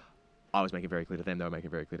conference, I was making it very clear to them, they were making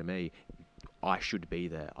it very clear to me, I should be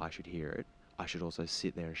there, I should hear it. I should also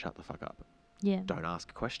sit there and shut the fuck up. Yeah. Don't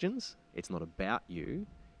ask questions. It's not about you.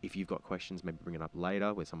 If you've got questions, maybe bring it up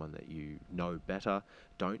later with someone that you know better.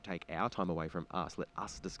 Don't take our time away from us. Let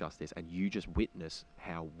us discuss this, and you just witness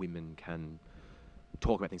how women can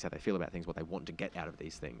talk about things, how they feel about things, what they want to get out of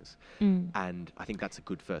these things. And I think that's a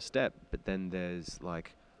good first step. But then there's,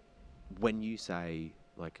 like, when you say,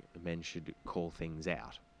 like, men should call things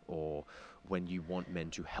out, or when you want men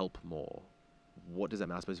to help more, what does that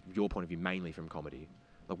mean? I suppose your point of view, mainly from comedy,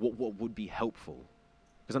 like, what would be helpful?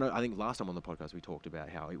 Because I think last time on the podcast we talked about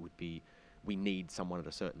how it would be, we need someone at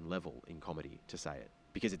a certain level in comedy to say it,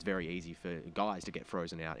 because it's very easy for guys to get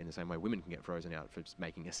frozen out in the same way women can get frozen out for just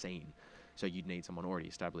making a scene. So you'd need someone already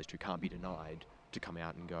established who can't be denied to come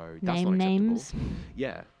out and go, that's name not acceptable. Names.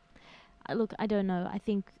 Yeah. Look, I don't know. I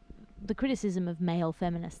think the criticism of male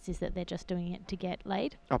feminists is that they're just doing it to get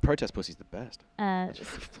laid. Oh, protest pussy's the best.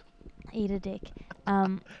 Eat a dick.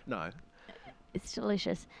 No. It's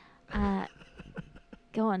delicious.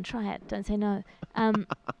 Go on, try it. Don't say no.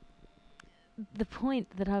 The point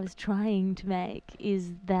that I was trying to make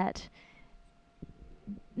is that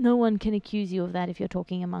no one can accuse you of that if you're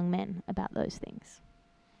talking among men about those things.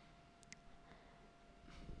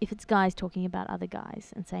 If it's guys talking about other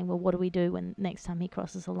guys and saying, well, what do we do when next time he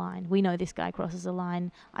crosses a line? We know this guy crosses a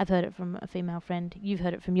line. I've heard it from a female friend. You've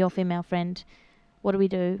heard it from your female friend. What do we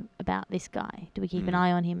do about this guy? Do we keep an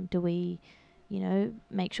eye on him? Do we,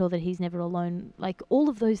 make sure that he's never alone. Like, all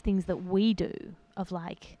of those things that we do of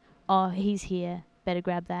like, oh, he's here, better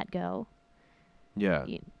grab that girl. Yeah.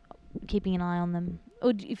 Keeping an eye on them.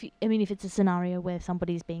 Or if it's a scenario where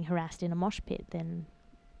somebody's being harassed in a mosh pit, then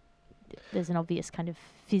there's an obvious kind of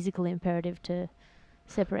physical imperative to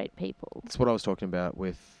separate people. That's what I was talking about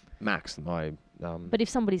with Max, my... But if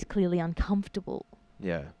somebody's clearly uncomfortable,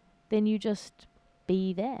 yeah, then you just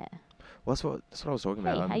be there. Well, that's what I was talking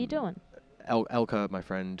about. Hey, how you doing? Elka, my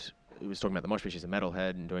friend, was talking about the mosh pit. She's a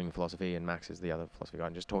metalhead and doing philosophy, and Max is the other philosophy guy,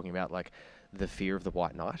 and just talking about like the fear of the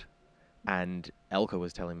white knight. And Elka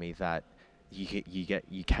was telling me that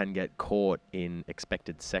you can get caught in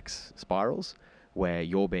expected sex spirals where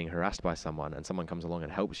you're being harassed by someone and someone comes along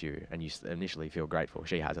and helps you, and you initially feel grateful.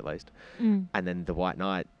 She has, at least. And then the white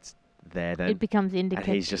knight's there. Then it becomes indicative.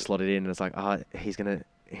 And he's just slotted in, and it's like, he's gonna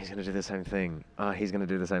do the same thing. He's gonna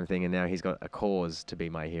do the same thing, and now he's got a cause to be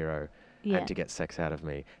my hero. Yeah. And to get sex out of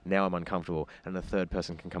me. Now I'm uncomfortable, and the third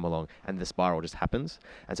person can come along, and the spiral just happens.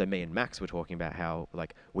 And so me and Max were talking about how,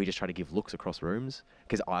 like, we just try to give looks across rooms.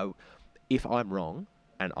 Because if I'm wrong,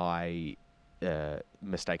 and I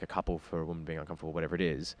mistake a couple for a woman being uncomfortable, whatever it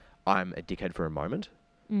is, I'm a dickhead for a moment.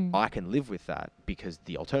 I can live with that, because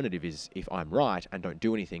the alternative is, if I'm right and don't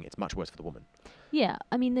do anything, it's much worse for the woman. Yeah,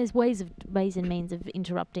 I mean, there's ways and means of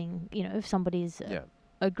interrupting. If somebody's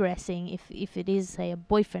aggressing, if it is, say, a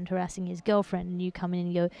boyfriend harassing his girlfriend, and you come in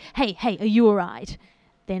and you go, hey, are you all right?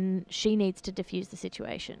 Then she needs to diffuse the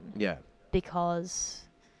situation. Yeah. Because,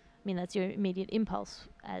 that's your immediate impulse.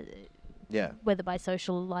 Yeah. Whether by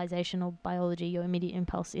socialization or biology, your immediate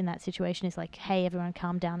impulse in that situation is like, hey, everyone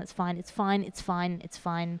calm down, it's fine. We'll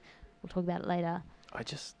talk about it later.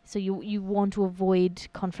 So you want to avoid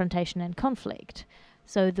confrontation and conflict.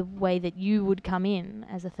 So the way that you would come in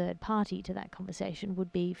as a third party to that conversation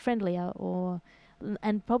would be friendlier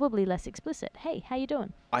and probably less explicit. Hey, how you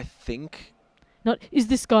doing? I think... Not, is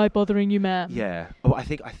this guy bothering you, ma'am? Yeah. Oh, I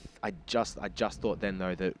think I just thought then,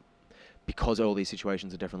 though, that because all these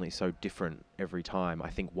situations are definitely so different every time, I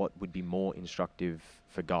think what would be more instructive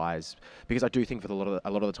for guys, because I do think for a lot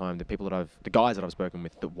of the time, the guys that I've spoken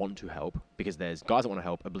with that want to help, because there's guys that want to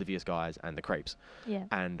help, oblivious guys, and the creeps. Yeah.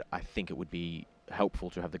 And I think it would be helpful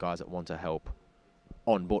to have the guys that want to help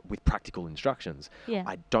on board with practical instructions. Yeah.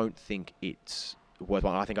 I don't think it's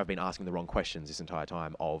worthwhile. I think I've been asking the wrong questions this entire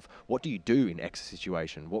time of, what do you do in X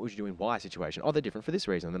situation? What would you do in Y situation? Oh, they're different for this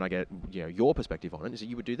reason. And then I get, your perspective on it. So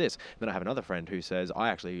you would do this. Then I have another friend who says,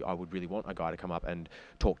 I would really want a guy to come up and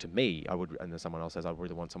talk to me. And then someone else says, I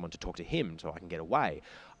really want someone to talk to him so I can get away.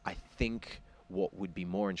 I think what would be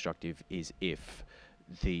more instructive is if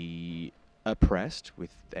the oppressed,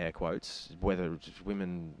 with air quotes, whether it's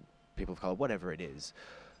women, people of colour, whatever it is,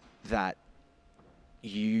 that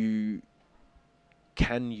you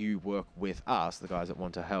work with us, the guys that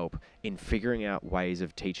want to help, in figuring out ways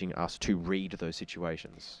of teaching us to read those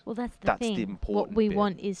situations. Well, that's the thing. The important what we bit.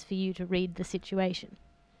 want is for you to read the situation.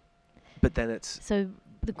 But then it's... So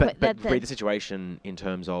But read the situation in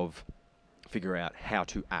terms of figure out how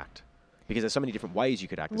to act. Because there's so many different ways you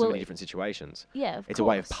could act. There's so many different situations. Yeah, of course. It's a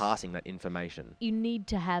way of passing that information. You need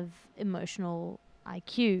to have emotional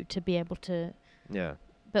IQ to be able to... Yeah.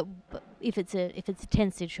 But if it's a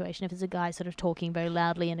tense situation, if it's a guy sort of talking very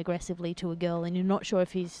loudly and aggressively to a girl, and you're not sure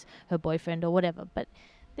if he's her boyfriend or whatever, but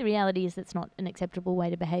the reality is that's not an acceptable way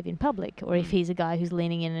to behave in public. Or if he's a guy who's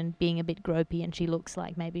leaning in and being a bit gropey, and she looks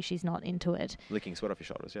like maybe she's not into it, licking sweat off your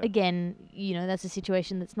shoulders. Yeah. Again, that's a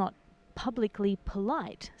situation that's not publicly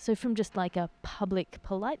polite. So from just like a public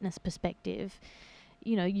politeness perspective,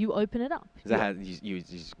 you open it up. Is that how you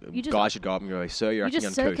guys should go up and go, sir, you're acting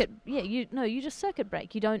uncouth? You just circuit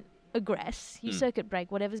break. You don't aggress. You circuit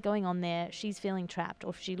break whatever's going on there. She's feeling trapped,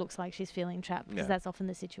 or she looks like she's feeling trapped, because that's often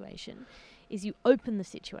the situation, is you open the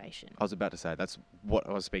situation. I was about to say, that's what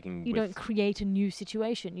I was speaking You don't create a new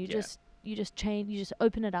situation. You just change, you just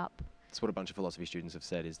open it up. That's what a bunch of philosophy students have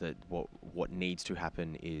said, is that what needs to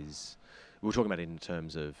happen is, we were talking about it in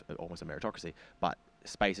terms of almost a meritocracy, but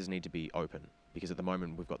spaces need to be open, because at the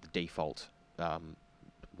moment we've got the default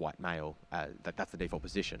white male, that's the default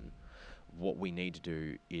position. What we need to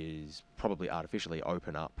do is probably artificially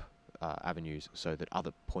open up avenues so that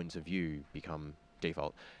other points of view become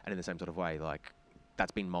default. And in the same sort of way, like,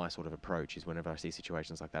 that's been my sort of approach, is whenever I see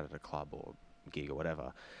situations like that at a club or gig or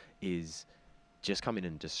whatever, is just come in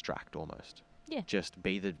and distract almost. Yeah. Just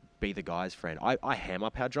be the guy's friend. I ham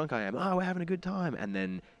up how drunk I am. Oh, we're having a good time. And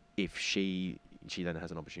then if she then has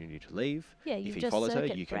an opportunity to leave. Yeah, you if he just follows her,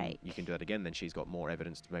 circuit you can do that again. Then she's got more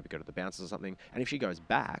evidence to maybe go to the bouncers or something. And if she goes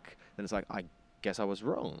back, then it's like, I guess I was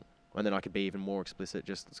wrong. And then I could be even more explicit,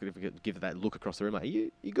 just sort of give that look across the room, like,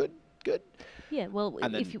 you good? Good? Yeah, well,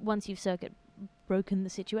 And if once you've circuit broken the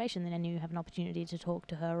situation, then you have an opportunity to talk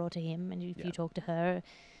to her or to him, and if you talk to her,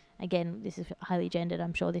 again, this is highly gendered,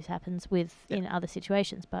 I'm sure this happens in other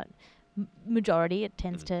situations, but majority it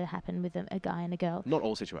tends to happen with a guy and a girl. Not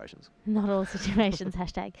all situations. Not all situations,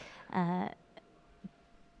 hashtag. Well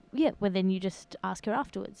then you just ask her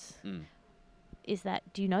afterwards. Do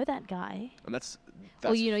you know that guy? And that's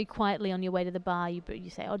or you quietly on your way to the bar, you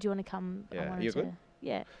say, oh, do you want to come? Yeah, you're good.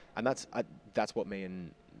 Yeah. And that's what me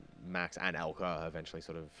and Max and Elka eventually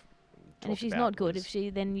sort of talked And if she's about not good,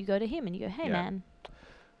 then you go to him and you go, hey man.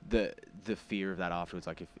 The fear of that afterwards,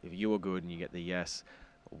 like if you were good and you get the yes,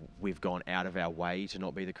 we've gone out of our way to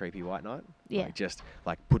not be the creepy white knight. Yeah. Like just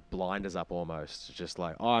like put blinders up almost. Just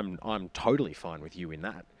like I'm totally fine with you in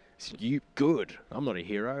that. So you good. I'm not a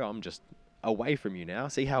hero. I'm just away from you now.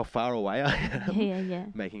 See how far away I am. Yeah.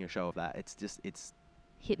 Making a show of that. It's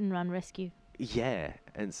hit and run rescue. Yeah,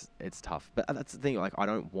 and it's tough. But that's the thing. Like I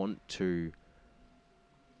don't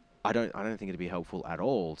think it'd be helpful at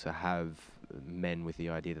all to have men with the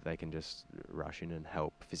idea that they can just rush in and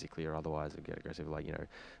help physically or otherwise and get aggressive, like,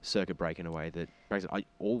 circuit break in a way that basically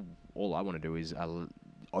all I want to do is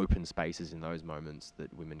open spaces in those moments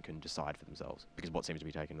that women can decide for themselves, because what seems to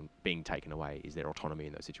be being taken away is their autonomy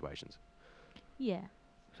in those situations. Yeah,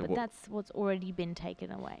 so but that's what's already been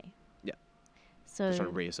taken away. Yeah. So just trying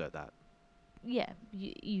to reassert that. Yeah,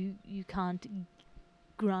 you can't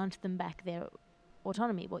grant them back their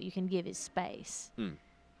autonomy. What you can give is space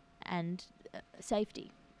and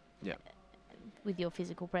safety. Yeah. With your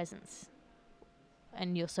physical presence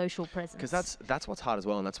and your social presence. Because that's what's hard as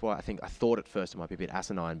well, and that's why I thought at first it might be a bit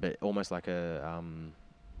asinine, but almost like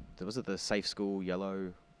was it the safe school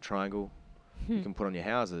yellow triangle you can put on your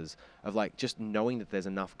houses, of like just knowing that there's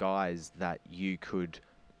enough guys that you could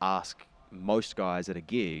ask most guys at a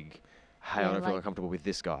gig, hey, I don't feel uncomfortable with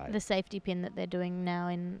this guy. The safety pin that they're doing now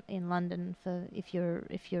in London for if you're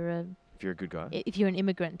a good guy. If you're an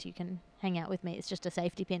immigrant, you can hang out with me. It's just a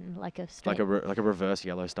safety pin, like a straight... like a reverse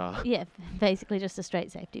yellow star. Yeah, basically just a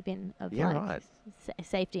straight safety pin of right.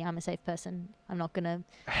 Safety. I'm a safe person. I'm not gonna...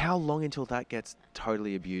 How long until that gets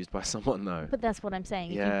totally abused by someone though? But that's what I'm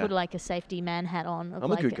saying. Yeah. If you put like a safety man hat on,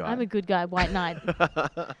 I'm a good guy. I'm a good guy, white knight.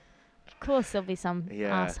 Of course, there'll be some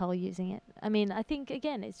asshole using it. I mean, I think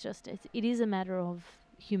again, it is a matter of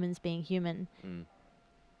humans being human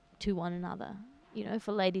to one another. If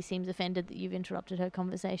a lady seems offended that you've interrupted her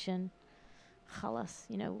conversation, khalas,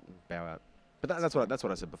 bow out. But that's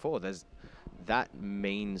what I said before. That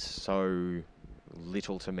means so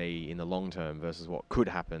little to me in the long term versus what could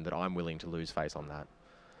happen, that I'm willing to lose face on that.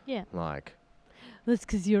 Yeah. Like. That's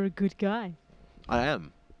because you're a good guy. I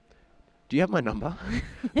am. Do you have my number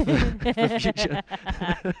for future?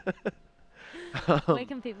 Where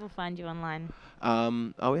can people find you online?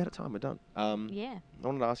 Are we out of time? We're done. Yeah. I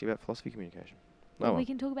wanted to ask you about philosophy communication. Well, we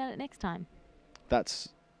can talk about it next time. That's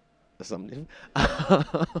something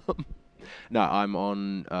different. No, I'm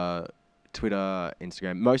on Twitter,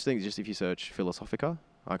 Instagram. Most things, just if you search Philosophica,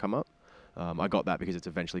 I come up. I got that because it's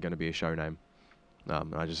eventually going to be a show name.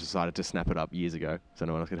 I just decided to snap it up years ago so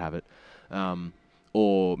no one else could have it.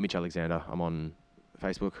 Or Mitch Alexander. I'm on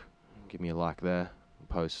Facebook. Give me a like there.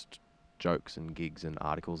 Post jokes and gigs and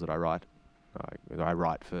articles that I write. I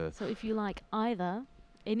write for... So if you like either...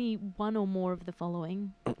 any one or more of the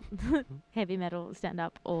following, heavy metal,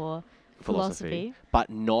 stand-up, or philosophy. But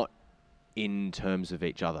not in terms of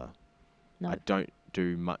each other. No. I don't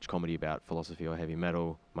do much comedy about philosophy or heavy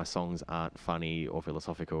metal. My songs aren't funny or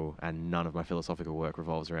philosophical, and none of my philosophical work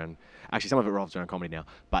revolves around... Actually, some of it revolves around comedy now,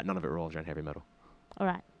 but none of it revolves around heavy metal. All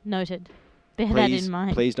right, noted. Bear that in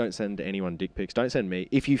mind. Please don't send anyone dick pics. Don't send me.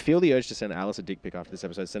 If you feel the urge to send Alice a dick pic after this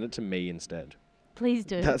episode, send it to me instead. Please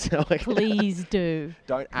do. That's how Please do.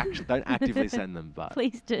 Don't actively send them, but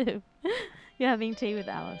please do. You're having tea with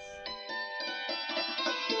Alice.